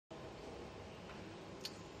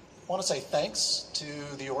want to say thanks to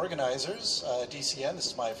the organizers, DCN. This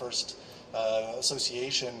is my first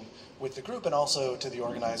association with the group, and also to the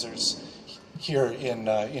organizers here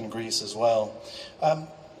in Greece as well.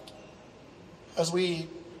 As we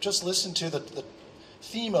just listened to, the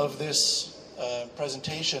theme of this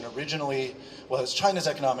presentation originally was China's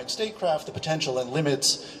economic statecraft, the potential and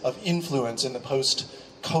limits of influence in the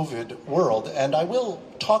post-COVID world. And I will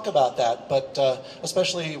talk about that, but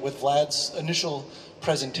especially with Vlad's initial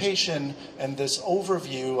presentation and this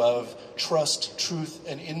overview of trust, truth,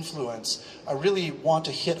 and influence, I really want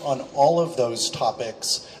to hit on all of those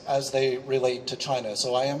topics as they relate to China.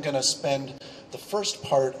 So I am going to spend the first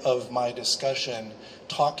part of my discussion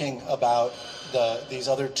talking about these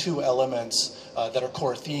other two elements that are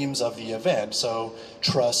core themes of the event, so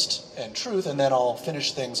trust and truth, and then I'll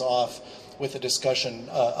finish things off with a discussion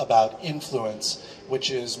about influence, which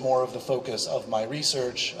is more of the focus of my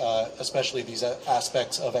research, especially these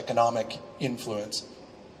aspects of economic influence.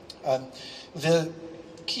 The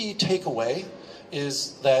key takeaway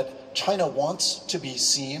is that China wants to be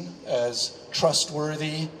seen as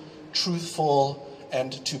trustworthy, truthful,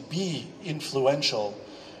 and to be influential.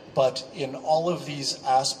 But in all of these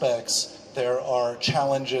aspects, there are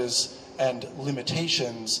challenges and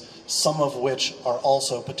limitations, some of which are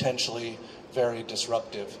also potentially very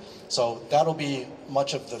disruptive. So that'll be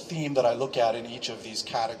much of the theme that I look at in each of these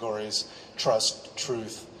categories: trust,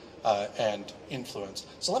 truth, and influence.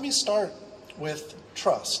 So let me start with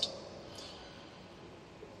trust.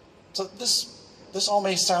 So this all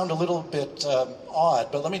may sound a little bit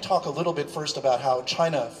odd, but let me talk a little bit first about how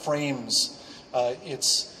China frames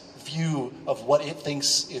its view of what it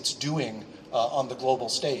thinks it's doing on the global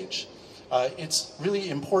stage. It's really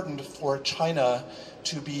important for China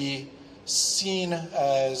to be seen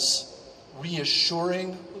as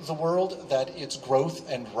reassuring the world that its growth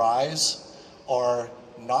and rise are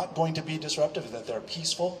not going to be disruptive, that they're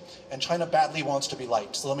peaceful, and China badly wants to be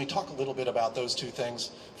liked. So let me talk a little bit about those two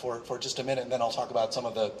things for just a minute, and then I'll talk about some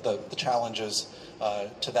of the challenges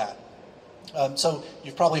to that. So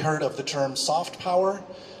you've probably heard of the term soft power.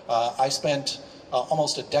 I spent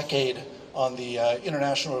almost a decade on the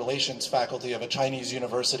international relations faculty of a Chinese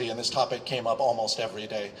university, and this topic came up almost every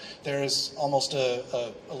day. There is almost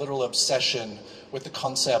a little obsession with the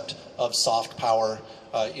concept of soft power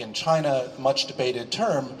in China, much debated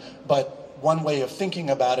term, but one way of thinking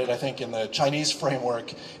about it, I think, in the Chinese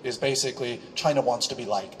framework is basically China wants to be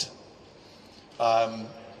liked.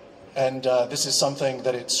 This is something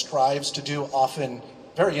that it strives to do, often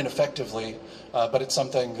very ineffectively, but it's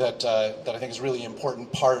something that I think is a really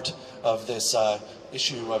important part of this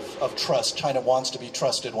issue of trust. China wants to be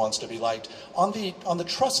trusted, wants to be liked. On the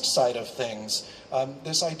trust side of things,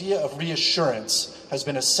 this idea of reassurance has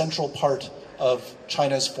been a central part of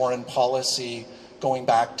China's foreign policy going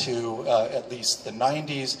back to at least the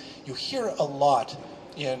 90s. You hear a lot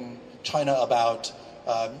in China about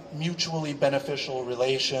mutually beneficial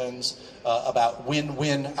relations, about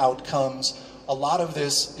win-win outcomes. A lot of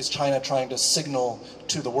this is China trying to signal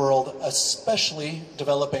to the world, especially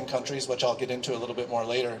developing countries, which I'll get into a little bit more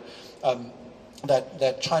later,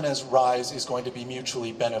 that China's rise is going to be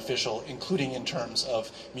mutually beneficial, including in terms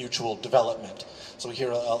of mutual development. So we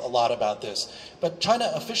hear a lot about this. But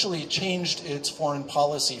China officially changed its foreign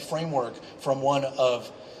policy framework from one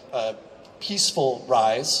of peaceful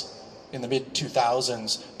rise in the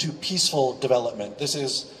mid-2000s to peaceful development. This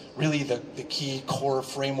is really the key core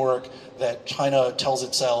framework that China tells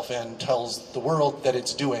itself and tells the world that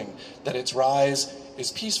it's doing, that its rise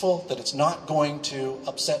is peaceful, that it's not going to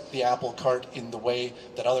upset the apple cart in the way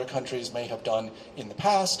that other countries may have done in the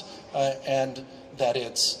past, and that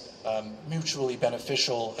it's mutually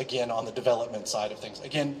beneficial, again, on the development side of things.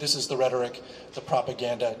 Again, this is the rhetoric, the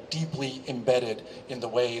propaganda, deeply embedded in the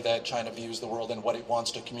way that China views the world and what it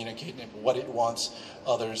wants to communicate and what it wants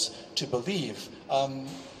others to believe.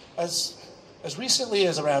 As recently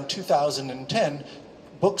as around 2010,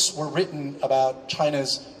 books were written about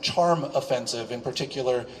China's charm offensive, in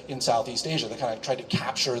particular in Southeast Asia. They kind of tried to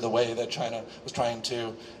capture the way that China was trying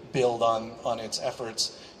to build on its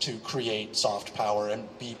efforts to create soft power and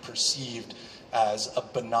be perceived as a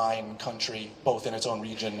benign country, both in its own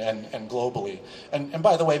region and globally. And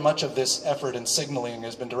by the way, much of this effort and signaling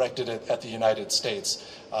has been directed at the United States.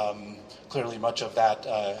 Clearly, much of that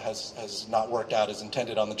has not worked out as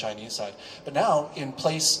intended on the Chinese side. But now, in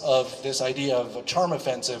place of this idea of a charm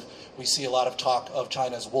offensive, we see a lot of talk of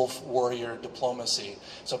China's wolf warrior diplomacy.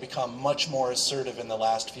 So become much more assertive in the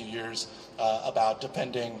last few years about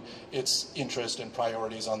defending its interest and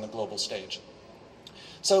priorities on the global stage.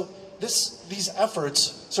 So these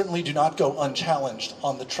efforts certainly do not go unchallenged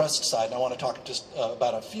on the trust side, and I want to talk just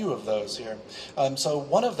about a few of those here. So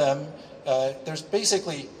one of them, there's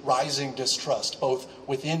basically rising distrust, both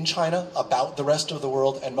within China about the rest of the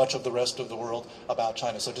world and much of the rest of the world about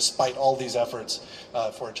China. So despite all these efforts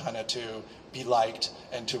for China to be liked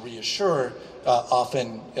and to reassure,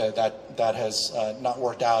 often that has not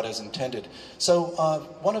worked out as intended. So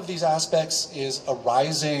one of these aspects is a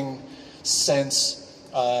rising sense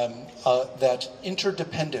that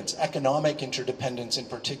interdependence, economic interdependence in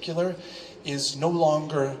particular, is no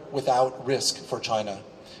longer without risk for China.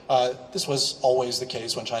 This was always the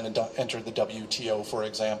case when China entered the WTO, for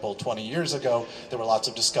example, 20 years ago. There were lots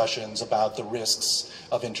of discussions about the risks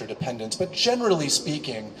of interdependence. But generally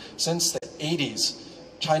speaking, since the 80s,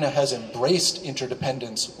 China has embraced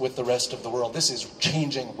interdependence with the rest of the world. This is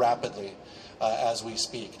changing rapidly as we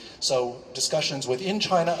speak. So discussions within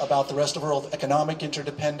China about the rest of the world, economic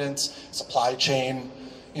interdependence, supply chain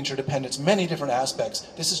interdependence, many different aspects.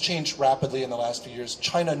 This has changed rapidly in the last few years.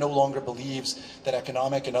 China no longer believes that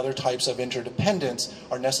economic and other types of interdependence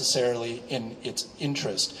are necessarily in its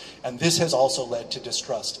interest. And this has also led to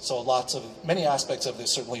distrust. So many aspects of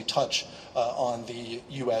this certainly touch on the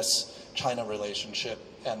US-China relationship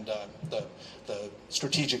and the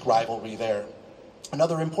strategic rivalry there.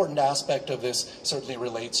 Another important aspect of this certainly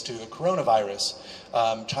relates to the coronavirus.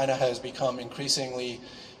 China has become increasingly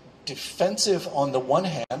defensive on the one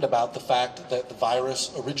hand about the fact that the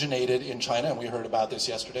virus originated in China, and we heard about this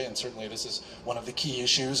yesterday, and certainly this is one of the key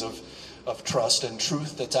issues of trust and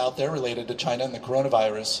truth that's out there related to China and the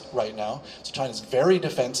coronavirus right now. So China is very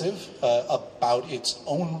defensive about its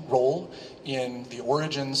own role in the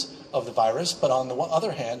origins of the virus, but on the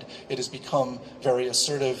other hand, it has become very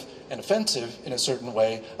assertive and offensive in a certain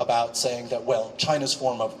way about saying that, well, China's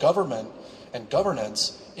form of government and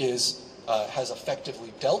governance has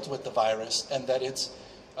effectively dealt with the virus, and that its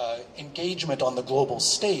engagement on the global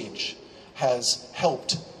stage has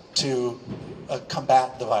helped to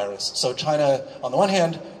combat the virus. So China, on the one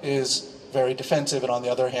hand, is very defensive, and on the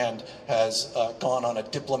other hand, has gone on a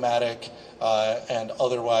diplomatic and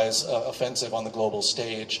otherwise offensive on the global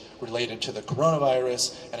stage related to the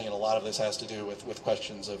coronavirus. And again, a lot of this has to do with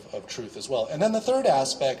questions of truth as well. And then the third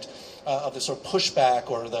aspect of the sort of pushback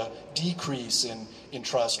or the decrease in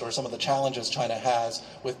trust, or some of the challenges China has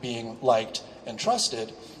with being liked and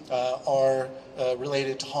trusted, are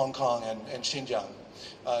related to Hong Kong and Xinjiang.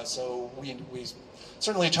 So we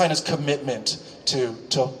certainly China's commitment to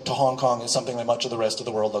Hong Kong is something that much of the rest of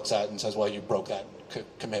the world looks at and says, well, you broke that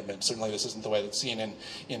commitment. Certainly this isn't the way that's seen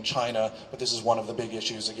in China, but this is one of the big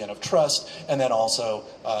issues, again, of trust, and then also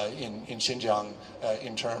in Xinjiang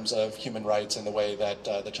in terms of human rights and the way that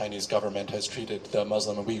the Chinese government has treated the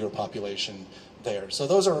Muslim and Uyghur population there. So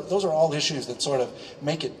those are all issues that sort of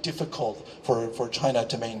make it difficult for China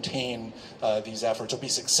to maintain these efforts or be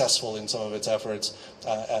successful in some of its efforts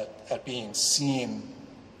at being seen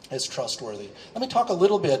as trustworthy. Let me talk a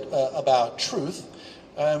little bit about truth.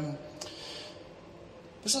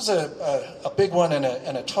 This is a big one and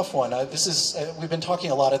a tough one. We've been talking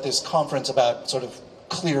a lot at this conference about sort of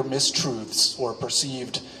clear mistruths or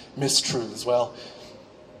perceived mistruths. Well,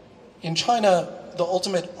 in China, the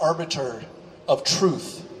ultimate arbiter of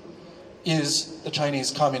truth is the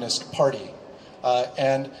Chinese Communist Party.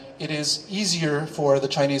 And it is easier for the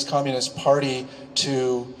Chinese Communist Party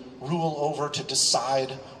to rule over, to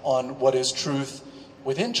decide on what is truth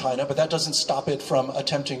within China, but that doesn't stop it from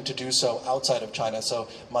attempting to do so outside of China. So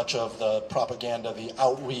much of the propaganda, the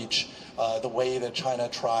outreach, the way that China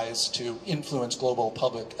tries to influence global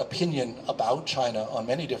public opinion about China on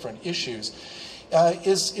many different issues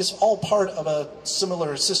is all part of a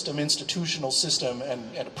similar system, institutional system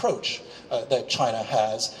and approach that China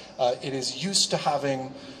has. It is used to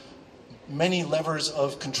having many levers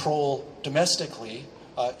of control domestically.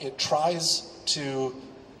 It tries to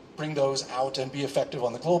bring those out and be effective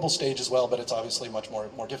on the global stage as well, but it's obviously much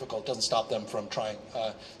more difficult. It doesn't stop them from trying.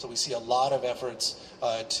 So we see a lot of efforts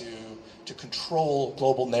to control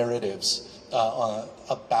global narratives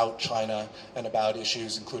about China and about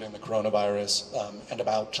issues including the coronavirus and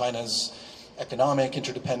about China's economic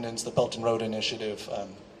interdependence. The Belt and Road Initiative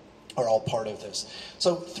are all part of this.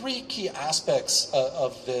 So three key aspects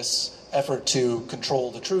of this effort to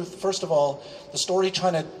control the truth. First of all, the story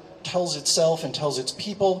China tells itself and tells its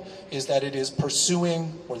people is that it is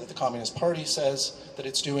pursuing, or that the Communist Party says that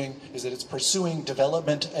it's doing, is that it's pursuing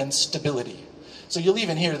development and stability. So you'll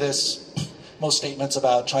even hear this most statements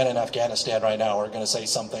about China and Afghanistan right now are going to say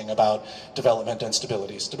something about development and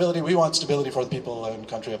stability. Stability, we want stability for the people and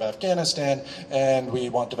country of Afghanistan, and we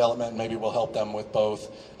want development, and maybe we'll help them with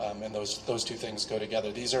both, and those two things go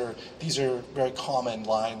together. These are very common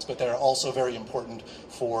lines, but they're also very important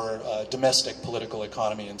for domestic political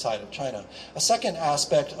economy inside of China. A second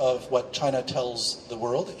aspect of what China tells the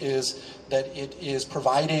world is that it is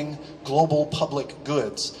providing global public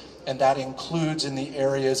goods, and that includes in the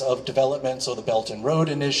areas of development, so the Belt and Road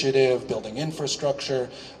Initiative, building infrastructure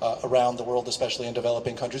around the world, especially in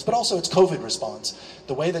developing countries, but also its COVID response.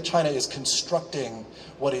 The way that China is constructing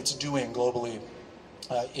what it's doing globally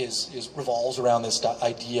revolves around this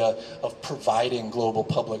idea of providing global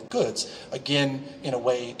public goods, again, in a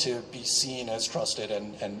way to be seen as trusted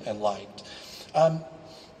and liked.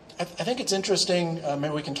 I think it's interesting,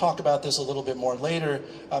 maybe we can talk about this a little bit more later.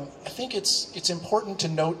 I think it's important to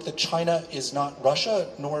note that China is not Russia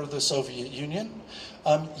nor the Soviet Union,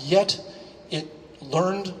 yet it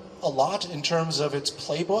learned a lot in terms of its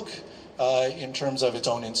playbook, in terms of its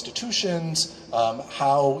own institutions,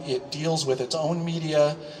 how it deals with its own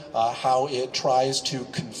media, how it tries to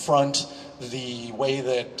confront the way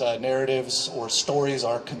that narratives or stories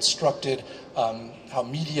are constructed, how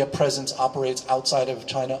media presence operates outside of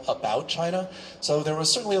China about China. So there was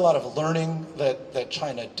certainly a lot of learning that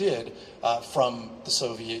China did from the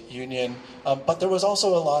Soviet Union, but there was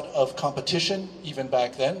also a lot of competition even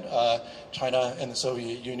back then. China and the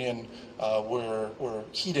Soviet Union were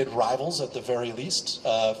heated rivals at the very least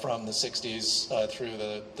from the 60s through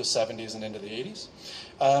the 70s and into the 80s.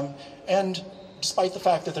 And despite the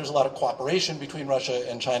fact that there's a lot of cooperation between Russia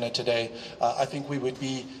and China today, I think we would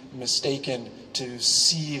be mistaken to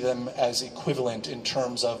see them as equivalent in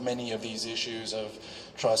terms of many of these issues of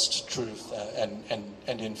trust, truth, and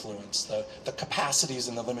influence. The capacities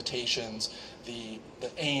and the limitations, the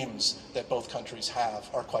aims that both countries have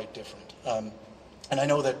are quite different. And I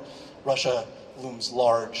know that Russia looms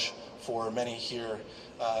large for many here,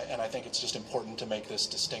 and I think it's just important to make this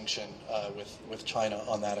distinction with China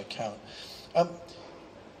on that account.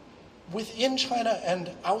 Within China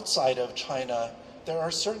and outside of China, there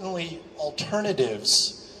are certainly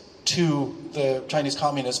alternatives to the Chinese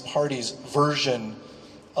Communist Party's version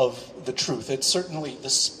of the truth. It's certainly the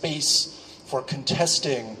space for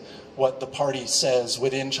contesting what the party says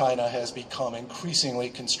within China has become increasingly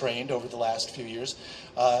constrained over the last few years.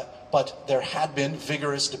 But there had been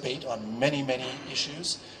vigorous debate on many, many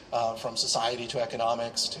issues. From society to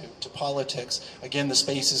economics to politics. Again, the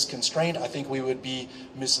space is constrained. I think we would be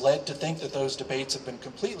misled to think that those debates have been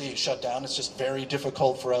completely shut down. It's just very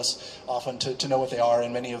difficult for us often to know what they are,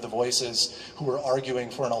 and many of the voices who are arguing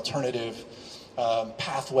for an alternative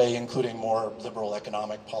pathway, including more liberal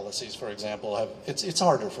economic policies, for example, it's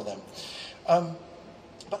harder for them.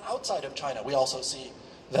 But outside of China, we also see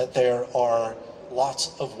that there are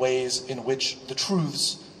lots of ways in which the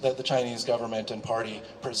truths that the Chinese government and party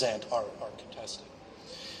present are contested.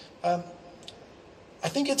 I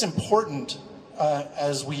think it's important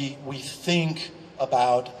as we think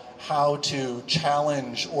about how to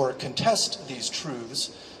challenge or contest these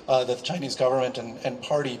truths that the Chinese government and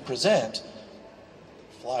party present.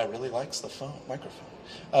 Fly really likes the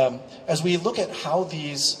microphone. As we look at how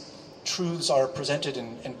these truths are presented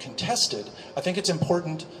and contested, I think it's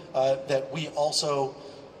important that we also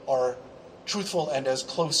are truthful and as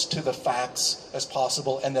close to the facts as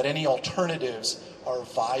possible, and that any alternatives are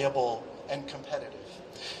viable and competitive.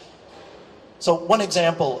 So one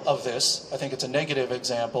example of this, I think it's a negative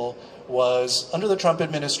example, was under the Trump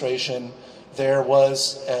administration, there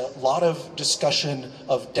was a lot of discussion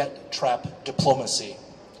of debt trap diplomacy.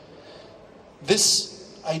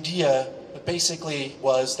 This idea basically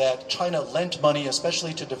was that China lent money,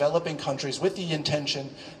 especially to developing countries, with the intention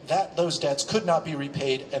that those debts could not be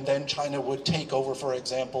repaid, and then China would take over, for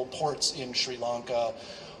example, ports in Sri Lanka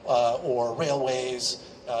or railways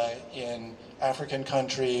in African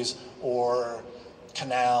countries or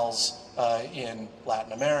canals in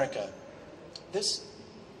Latin America. This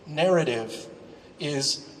narrative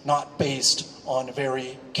is not based on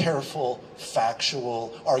very careful,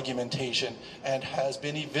 factual argumentation and has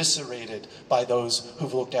been eviscerated by those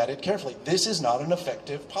who've looked at it carefully. This is not an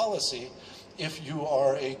effective policy if you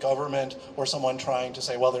are a government or someone trying to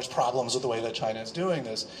say, well, there's problems with the way that China is doing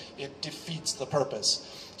this. It defeats the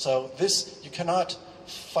purpose. So this, you cannot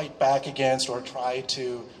fight back against or try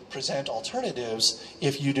to present alternatives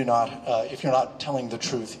if you do not, if you're not telling the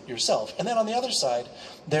truth yourself. And then on the other side,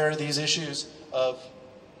 there are these issues of,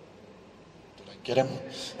 get him?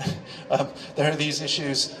 There are these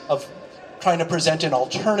issues of trying to present an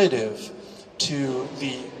alternative to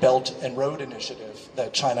the Belt and Road Initiative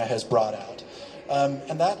that China has brought out.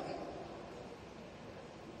 And that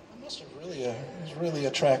must have really, was really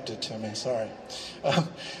attracted to me, sorry.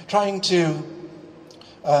 Trying to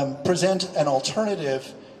present an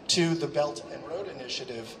alternative to the Belt and Road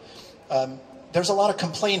Initiative. There's a lot of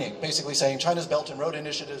complaining, basically saying China's Belt and Road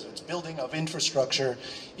Initiative, its building of infrastructure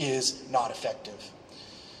is not effective,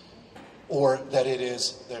 or that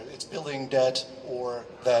it's building debt, or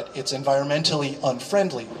that it's environmentally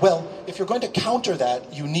unfriendly. Well, if you're going to counter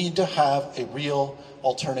that, you need to have a real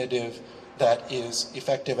alternative that is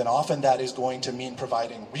effective, and often that is going to mean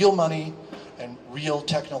providing real money and real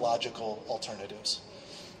technological alternatives.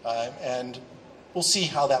 And we'll see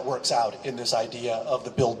how that works out in this idea of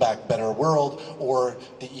the Build Back Better world or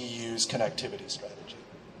the EU's connectivity strategy.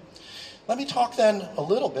 Let me talk then a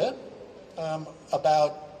little bit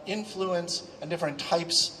about influence and different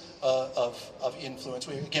types of influence.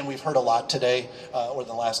 We've heard a lot today or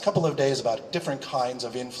the last couple of days about different kinds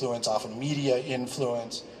of influence, often media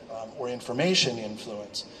influence or information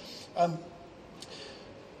influence.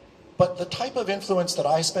 But the type of influence that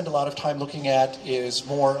I spend a lot of time looking at is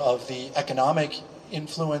more of the economic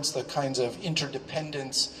influence, the kinds of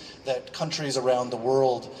interdependence that countries around the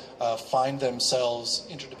world find themselves,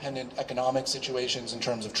 interdependent economic situations in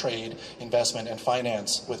terms of trade, investment, and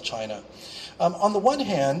finance with China. On the one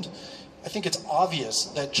hand, I think it's obvious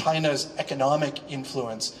that China's economic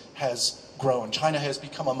influence has grown. China has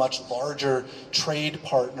become a much larger trade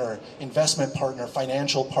partner, investment partner,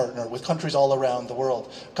 financial partner with countries all around the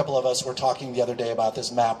world. A couple of us were talking the other day about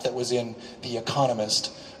this map that was in The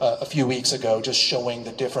Economist a few weeks ago, just showing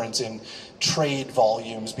the difference in trade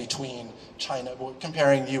volumes between China,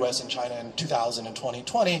 comparing the US and China in 2000 and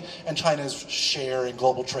 2020, and China's share in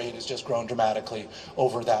global trade has just grown dramatically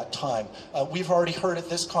over that time. We've already heard at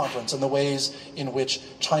this conference and the ways in which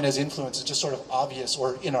China's influence is just sort of obvious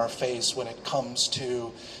or in our face when it comes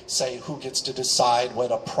to, say, who gets to decide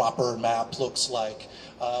what a proper map looks like,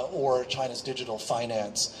 or China's digital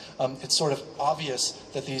finance. It's sort of obvious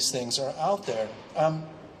that these things are out there.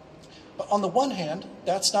 But on the one hand,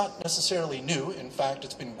 that's not necessarily new. In fact,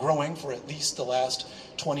 it's been growing for at least the last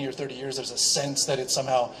 20 or 30 years. There's a sense that it's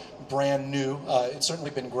somehow brand new. It's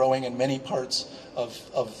certainly been growing in many parts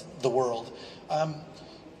of the world.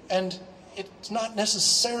 And it's not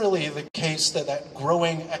necessarily the case that that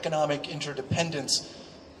growing economic interdependence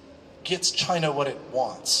gets China what it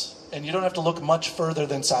wants. And you don't have to look much further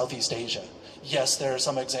than Southeast Asia. Yes, there are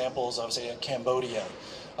some examples of, say, Cambodia,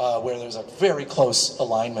 where there's a very close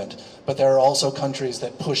alignment. But there are also countries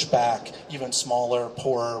that push back, even smaller,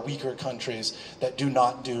 poorer, weaker countries that do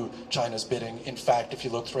not do China's bidding. In fact, if you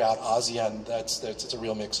look throughout ASEAN, it's a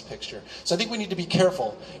real mixed picture. So I think we need to be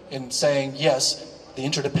careful in saying, yes, the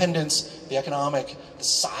interdependence, the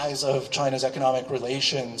size of China's economic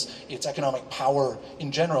relations, its economic power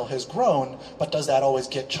in general has grown, but does that always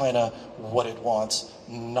get China what it wants?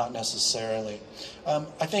 Not necessarily.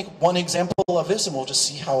 I think one example of this, and we'll just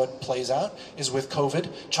see how it plays out, is with COVID.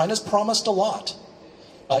 China's promised a lot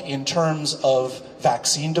in terms of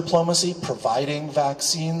vaccine diplomacy, providing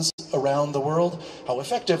vaccines around the world. How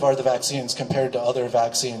effective are the vaccines compared to other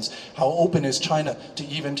vaccines? How open is China to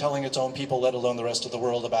even telling its own people, let alone the rest of the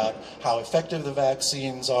world, about how effective the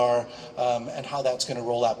vaccines are and how that's going to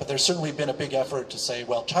roll out? But there's certainly been a big effort to say,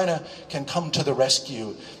 well, China can come to the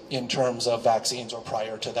rescue in terms of vaccines, or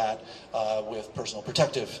prior to that with personal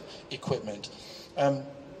protective equipment.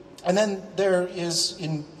 And then there is,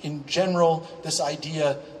 in general, this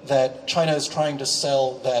idea that China is trying to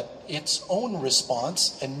sell that its own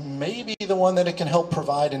response, and maybe the one that it can help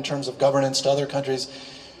provide in terms of governance to other countries,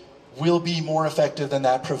 will be more effective than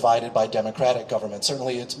that provided by democratic governments.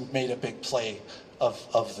 Certainly it's made a big play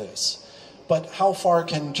of this. But how far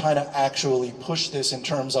can China actually push this in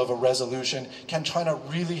terms of a resolution? Can China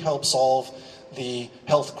really help solve the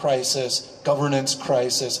health crisis, governance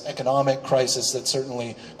crisis, economic crisis that's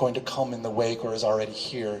certainly going to come in the wake or is already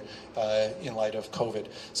here in light of COVID?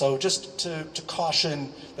 So just to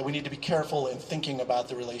caution that we need to be careful in thinking about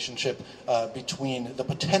the relationship between the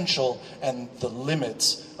potential and the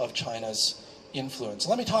limits of China's influence.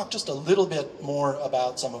 Let me talk just a little bit more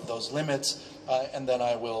about some of those limits and then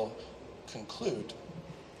I will conclude.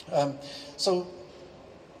 So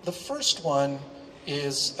the first one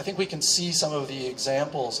is, I think we can see some of the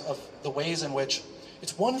examples of the ways in which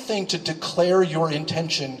it's one thing to declare your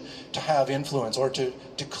intention to have influence or to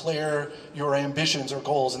declare your ambitions or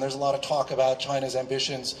goals, and there's a lot of talk about China's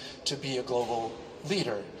ambitions to be a global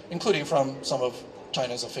leader, including from some of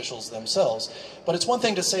China's officials themselves. But it's one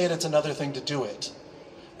thing to say it, it's another thing to do it.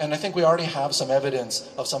 And I think we already have some evidence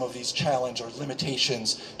of some of these challenges or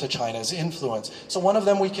limitations to China's influence. So one of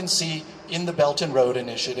them we can see in the Belt and Road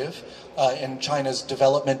Initiative, in China's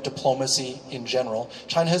development diplomacy in general.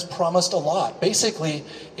 China has promised a lot. Basically,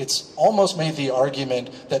 it's almost made the argument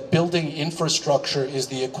that building infrastructure is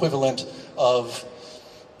the equivalent of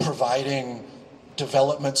providing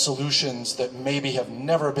development solutions that maybe have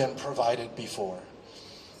never been provided before.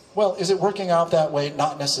 Well, is it working out that way?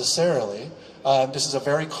 Not necessarily. This is a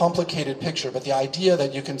very complicated picture, but the idea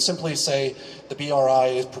that you can simply say the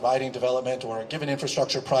BRI is providing development or a given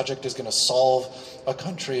infrastructure project is going to solve a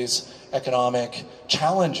country's economic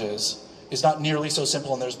challenges is not nearly so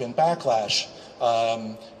simple, and there's been backlash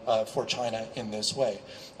for China in this way.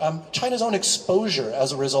 China's own exposure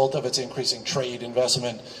as a result of its increasing trade,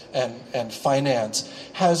 investment, and finance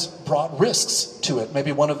has brought risks to it.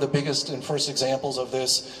 Maybe one of the biggest and first examples of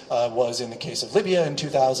this was in the case of Libya in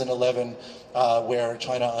 2011, where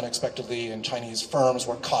China unexpectedly and Chinese firms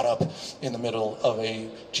were caught up in the middle of a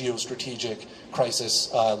geostrategic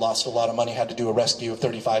crisis, lost a lot of money, had to do a rescue of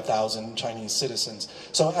 35,000 Chinese citizens.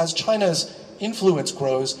 So as China's influence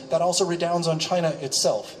grows, that also redounds on China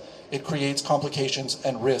itself. It creates complications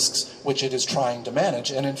and risks which it is trying to manage.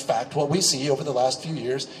 And in fact, what we see over the last few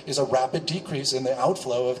years is a rapid decrease in the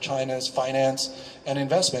outflow of China's finance and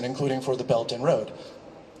investment, including for the Belt and Road.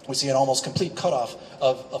 We see an almost complete cutoff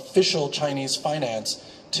of official Chinese finance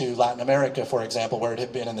to Latin America, for example, where it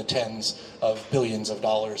had been in the tens of billions of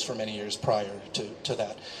dollars for many years prior to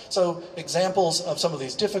that. So examples of some of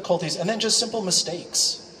these difficulties, and then just simple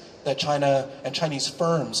mistakes that China and Chinese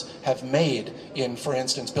firms have made in, for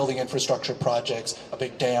instance, building infrastructure projects. A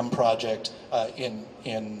big dam project in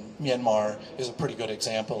Myanmar is a pretty good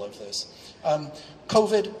example of this.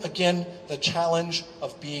 COVID, again, the challenge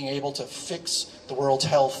of being able to fix the world's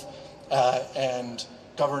health and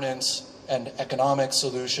governance and economic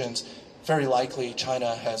solutions. Very likely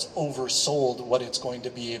China has oversold what it's going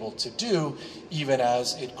to be able to do, even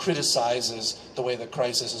as it criticizes the way the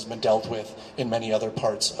crisis has been dealt with in many other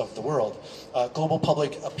parts of the world. Global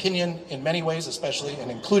public opinion in many ways, especially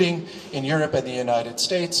and including in Europe and the United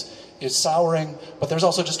States, is souring, but there's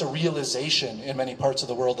also just a realization in many parts of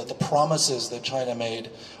the world that the promises that China made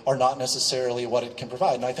are not necessarily what it can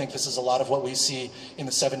provide. And I think this is a lot of what we see in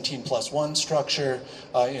the 17+1 structure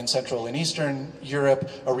in Central and Eastern Europe,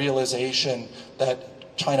 a realization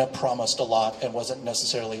that China promised a lot and wasn't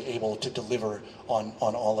necessarily able to deliver on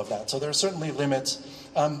all of that. So there are certainly limits.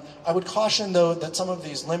 I would caution, though, that some of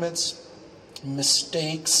these limits,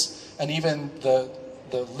 mistakes, and even the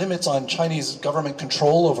limits on Chinese government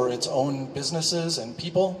control over its own businesses and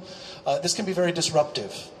people, this can be very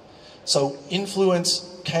disruptive. So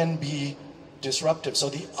influence can be disruptive. So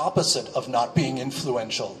the opposite of not being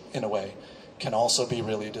influential, in a way, can also be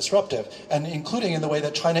really disruptive, and including in the way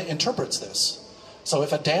that China interprets this. So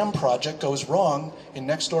if a dam project goes wrong in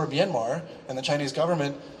next door Myanmar, and the Chinese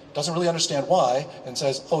government doesn't really understand why, and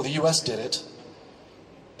says, oh, the US did it,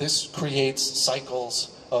 this creates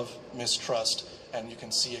cycles of mistrust. And you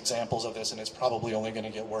can see examples of this, and it's probably only going to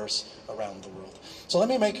get worse around the world. So let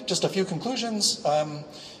me make just a few conclusions,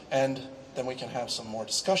 and then we can have some more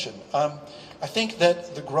discussion. I think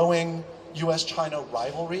that the growing US-China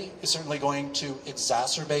rivalry is certainly going to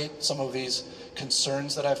exacerbate some of these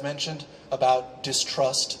concerns that I've mentioned about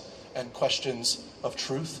distrust and questions of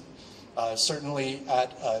truth. Certainly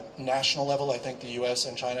at a national level, I think the US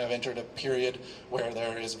and China have entered a period where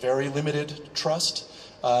there is very limited trust.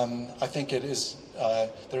 I think it is,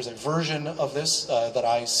 there's a version of this that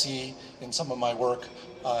I see in some of my work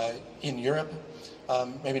in Europe.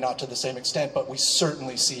 Maybe not to the same extent, but we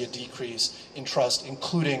certainly see a decrease in trust,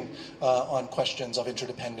 including on questions of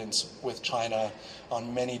interdependence with China,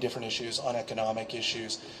 on many different issues, on economic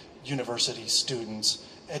issues, university students,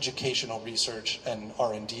 educational research, and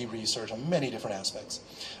R&D research on many different aspects.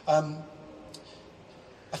 I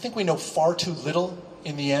think we know far too little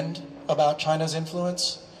in the end about China's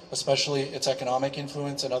influence, especially its economic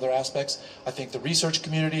influence and other aspects. I think the research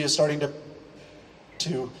community is starting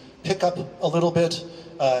to pick up a little bit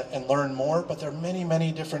and learn more, but there are many,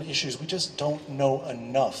 many different issues. We just don't know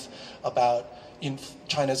enough about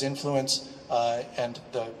China's influence and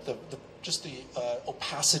just the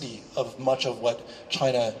opacity of much of what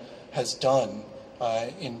China has done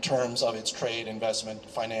in terms of its trade, investment,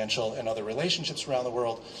 financial, and other relationships around the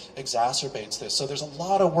world exacerbates this. So there's a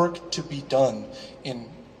lot of work to be done in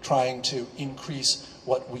trying to increase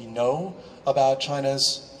what we know about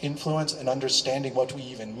China's influence and understanding what we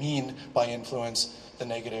even mean by influence, the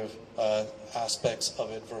negative aspects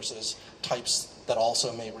of it versus types that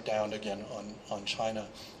also may redound again on China.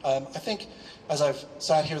 I think as I've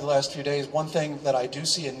sat here the last few days, one thing that I do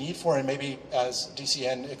see a need for, and maybe as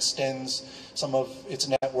DCN extends some of its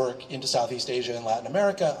network into Southeast Asia and Latin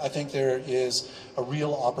America, I think there is a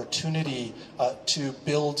real opportunity to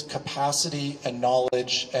build capacity and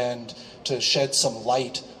knowledge and to shed some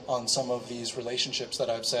light on some of these relationships that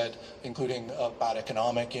I've said, including about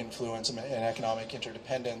economic influence and economic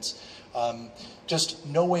interdependence. Just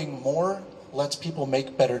knowing more lets people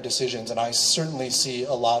make better decisions, and I certainly see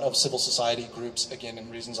a lot of civil society groups, again in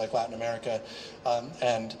regions like Latin America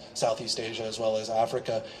and Southeast Asia as well as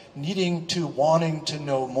Africa, wanting to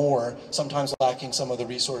know more, sometimes lacking some of the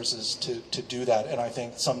resources to do that. And I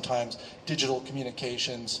think sometimes digital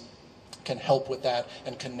communications can help with that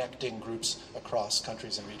and connecting groups across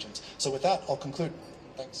countries and regions. So with that, I'll conclude.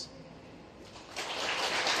 Thanks.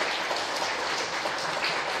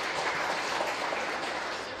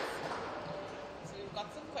 So we've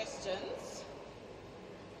got some questions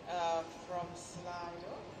from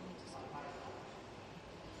Slido.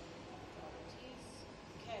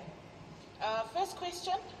 Okay. First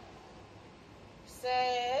question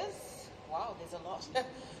says, wow, there's a lot.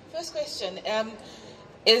 First question.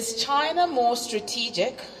 Is China more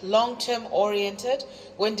strategic, long-term oriented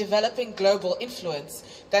when developing global influence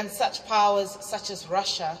than such powers such as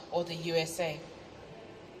Russia or the USA?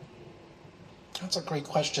 That's a great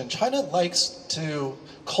question. China likes to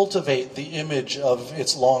cultivate the image of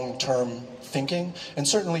its long-term thinking, and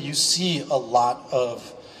certainly you see a lot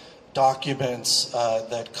of documents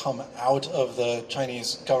that come out of the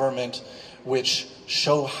Chinese government which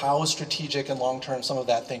show how strategic and long-term some of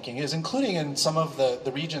that thinking is, including in some of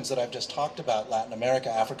the regions that I've just talked about, Latin America,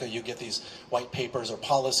 Africa. You get these white papers or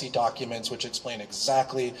policy documents which explain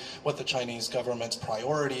exactly what the Chinese government's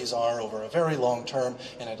priorities are over a very long term,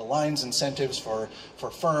 and it aligns incentives for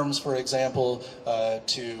firms, for example,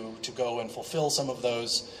 to go and fulfill some of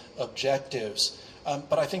those objectives.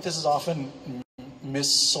 But I think this is often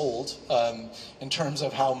missold in terms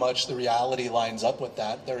of how much the reality lines up with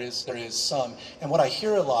that. There is some. And what I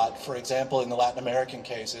hear a lot, for example, in the Latin American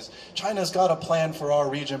case is, China's got a plan for our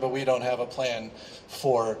region, but we don't have a plan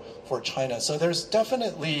for China. So there's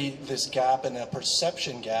definitely this gap and a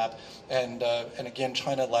perception gap. And again,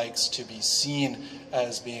 China likes to be seen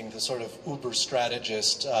as being the sort of uber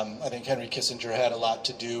strategist. I think Henry Kissinger had a lot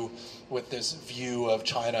to do with this view of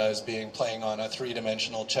China as playing on a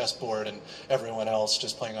three-dimensional chessboard and everyone else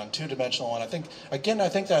just playing on two-dimensional one. I think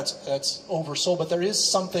that's oversold, but there is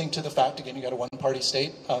something to the fact, again, you got a one-party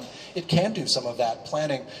state. It can do some of that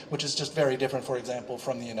planning, which is just very different, for example,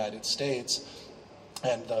 from the United States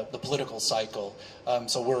and the political cycle.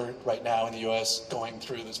 So we're right now in the US going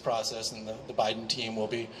through this process, and the Biden team will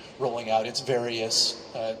be rolling out its various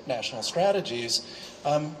national strategies.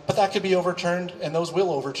 But that could be overturned, and those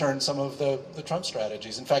will overturn some of the Trump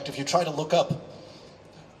strategies. In fact, if you try to look up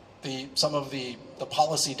some of the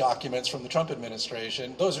policy documents from the Trump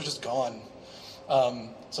administration, those are just gone.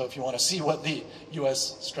 So if you want to see what the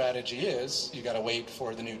U.S. strategy is, you got to wait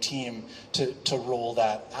for the new team to roll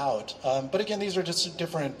that out. But again, these are just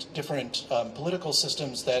different political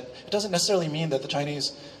systems that it doesn't necessarily mean that the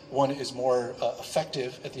Chinese one is more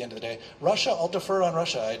effective at the end of the day. Russia, I'll defer on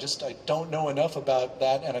Russia. I don't know enough about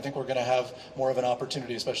that, and I think we're going to have more of an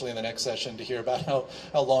opportunity, especially in the next session, to hear about how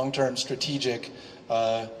long-term strategic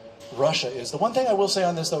Russia is. The one thing I will say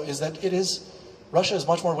on this, though, is that Russia is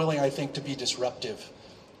much more willing, I think, to be disruptive,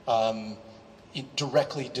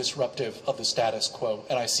 directly disruptive of the status quo.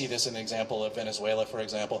 And I see this in the example of Venezuela, for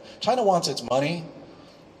example. China wants its money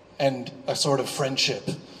and a sort of friendship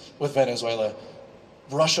with Venezuela.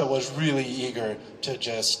 Russia was really eager to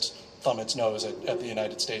just thumb its nose at the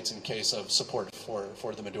United States in case of support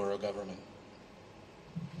for the Maduro government.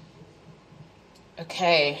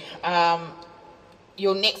 Okay.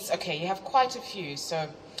 Your next, you have quite a few, so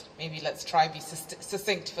maybe let's try be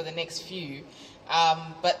succinct for the next few.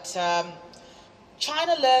 But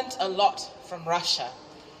China learned a lot from Russia.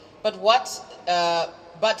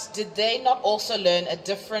 But did they not also learn a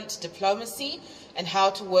different diplomacy and how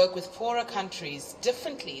to work with poorer countries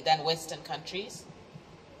differently than Western countries?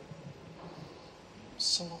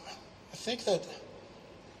 So I think that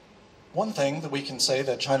one thing that we can say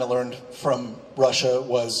that China learned from Russia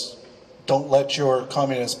was, don't let your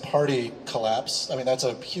Communist Party collapse. I mean, that's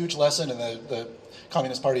a huge lesson, and the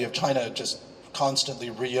Communist Party of China just constantly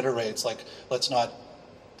reiterates, like, let's not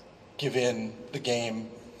give in the game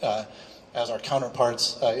as our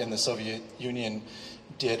counterparts in the Soviet Union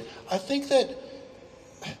did. I think that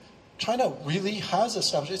China really has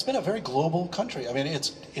established, it's been a very global country. I mean,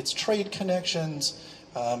 it's trade connections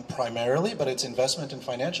primarily, but it's investment and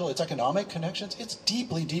financial, it's economic connections. It's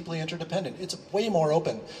deeply, deeply interdependent. It's way more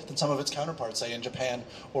open than some of its counterparts, say in Japan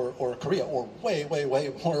or Korea, or way, way,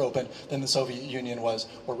 way more open than the Soviet Union was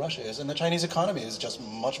or Russia is. And the Chinese economy is just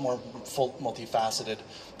much more multifaceted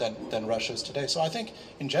than Russia's today. So I think,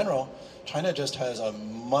 in general, China just has a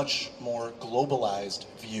much more globalized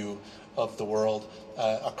view of the world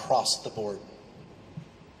across the board.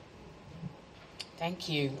 Thank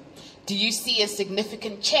you. Do you see a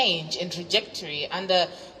significant change in trajectory under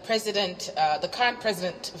the current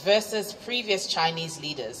president versus previous Chinese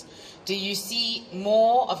leaders? Do you see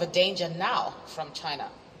more of a danger now from China?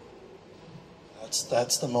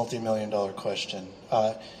 That's the multi-million-dollar question.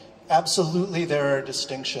 Absolutely, there are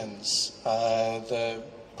distinctions. The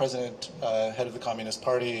president, head of the Communist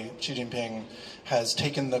Party, Xi Jinping, has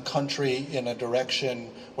taken the country in a direction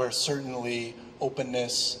where certainly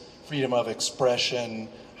openness, freedom of expression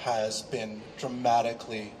has been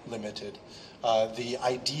dramatically limited. The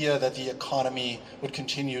idea that the economy would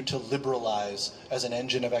continue to liberalize as an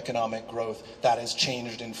engine of economic growth, that has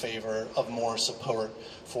changed in favor of more support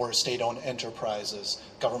for state-owned enterprises,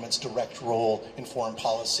 government's direct role in foreign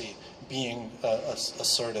policy, being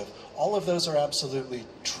assertive. All of those are absolutely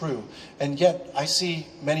true. And yet I see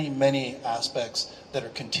many, many aspects that are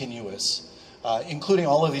continuous. Including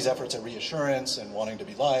all of these efforts at reassurance and wanting to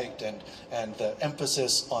be liked and the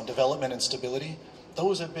emphasis on development and stability.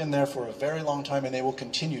 Those have been there for a very long time, and they will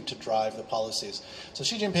continue to drive the policies. So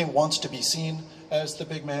Xi Jinping wants to be seen as the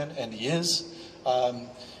big man, and he is. And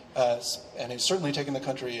he's certainly taken the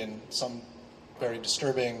country in some very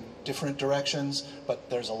disturbing, different directions, but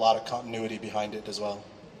there's a lot of continuity behind it as well.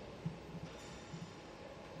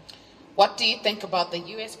 What do you think about the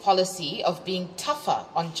US policy of being tougher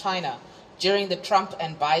on China during the Trump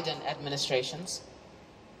and Biden administrations?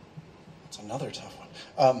 That's another tough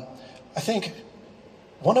one. I think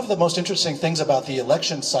one of the most interesting things about the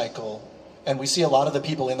election cycle, and we see a lot of the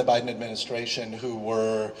people in the Biden administration who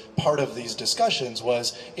were part of these discussions,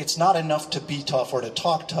 was it's not enough to be tough or to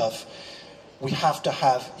talk tough. We have to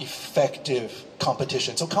have effective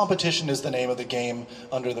competition. So competition is the name of the game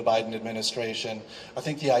under the Biden administration. I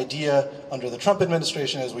think the idea under the Trump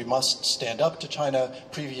administration is we must stand up to China.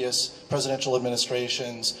 Previous presidential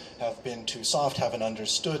administrations have been too soft, haven't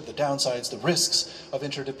understood the downsides, the risks of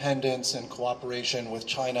interdependence and cooperation with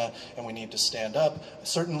China, and we need to stand up.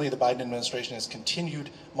 Certainly the Biden administration has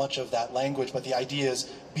continued much of that language, but the idea is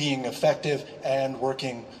being effective and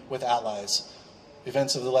working with allies.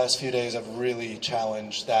 Events of the last few days have really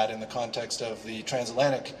challenged that in the context of the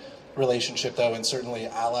transatlantic relationship, though, and certainly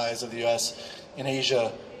allies of the U.S. in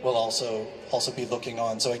Asia will also be looking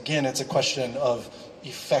on. So again, it's a question of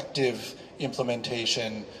effective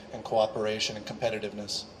implementation and cooperation and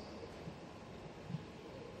competitiveness.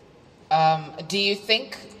 Do you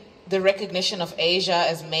think the recognition of Asia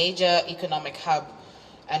as major economic hub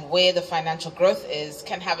and where the financial growth is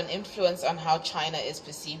can have an influence on how China is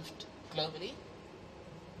perceived globally?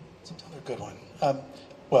 That's another good one.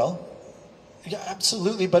 Well, yeah,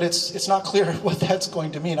 absolutely, but it's not clear what that's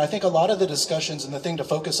going to mean. I think a lot of the discussions, and the thing to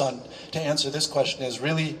focus on to answer this question, is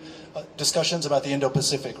really discussions about the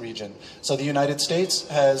Indo-Pacific region. So the United States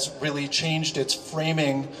has really changed its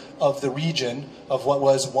framing of the region of what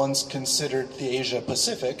was once considered the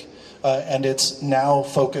Asia-Pacific, and it's now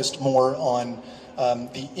focused more on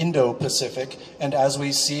the Indo-Pacific. And as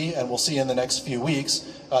we see, and we'll see in the next few weeks,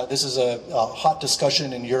 this is a hot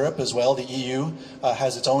discussion in Europe as well. The EU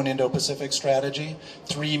has its own Indo-Pacific strategy.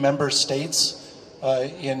 3 member states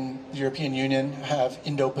in the European Union have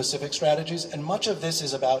Indo-Pacific strategies. And much of this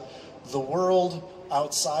is about the world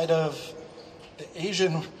outside of the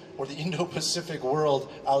Asian or the Indo-Pacific world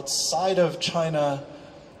outside of China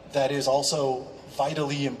that is also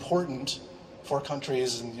vitally important for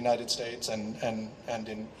countries in the United States and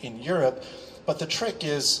in Europe. But the trick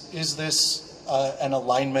is this an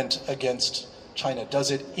alignment against China?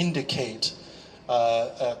 Does it indicate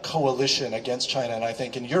a coalition against China? And I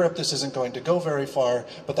think in Europe this isn't going to go very far,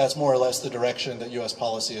 but that's more or less the direction that US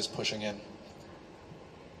policy is pushing in.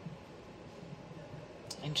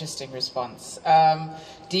 Interesting response.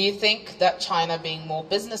 Do you think that China being more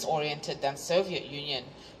business-oriented than Soviet Union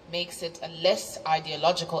makes it a less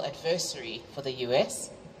ideological adversary for the US?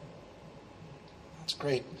 That's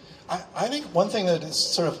great. I think one thing that is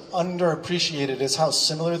sort of underappreciated is how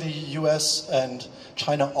similar the US and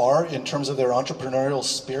China are in terms of their entrepreneurial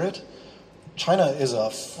spirit. China is a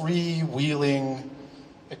freewheeling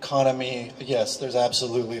economy, yes, there's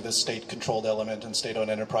absolutely the state-controlled element in state-owned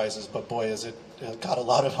enterprises, but boy, has it got a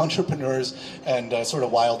lot of entrepreneurs and sort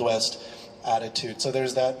of Wild West attitude. So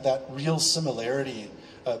there's that real similarity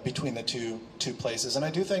between the two places. And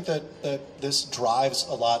I do think that this drives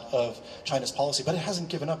a lot of China's policy, but it hasn't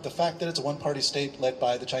given up. The fact that it's a one-party state led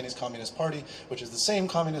by the Chinese Communist Party, which is the same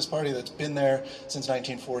Communist Party that's been there since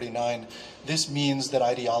 1949, this means that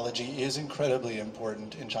ideology is incredibly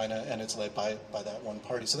important in China, and it's led by that one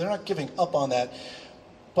party. So they're not giving up on that,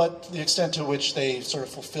 but the extent to which they sort of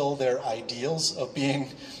fulfill their ideals of being,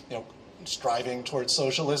 striving towards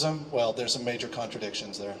socialism, well, there's some major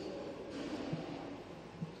contradictions there.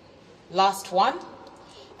 Last one.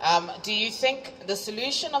 Do you think the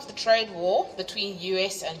solution of the trade war between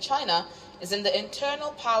US and China is in the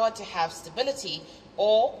internal power to have stability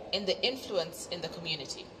or in the influence in the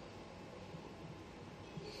community?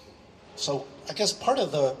 So I guess part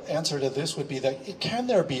of the answer to this would be that can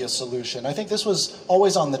there be a solution? I think this was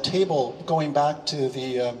always on the table going back to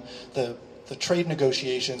the trade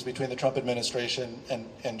negotiations between the Trump administration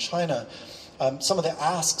and China. Some of the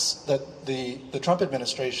asks that the Trump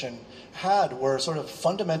administration had were sort of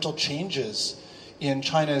fundamental changes in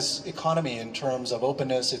China's economy in terms of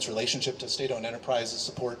openness, its relationship to state-owned enterprises,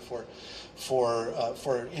 support for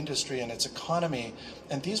industry and its economy.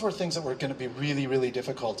 And these were things that were going to be really, really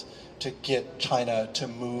difficult to get China to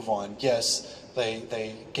move on. Yes,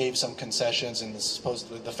 they gave some concessions in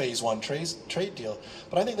supposedly the phase one trade deal.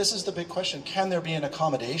 But I think this is the big question. Can there be an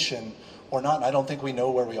accommodation or not? And I don't think we know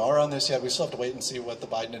where we are on this yet. We still have to wait and see what the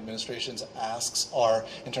Biden administration's asks are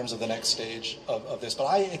in terms of the next stage of this. But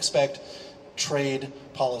I expect trade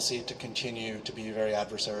policy to continue to be very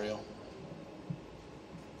adversarial.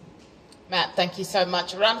 Matt, thank you so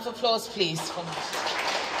much. A round of applause, please.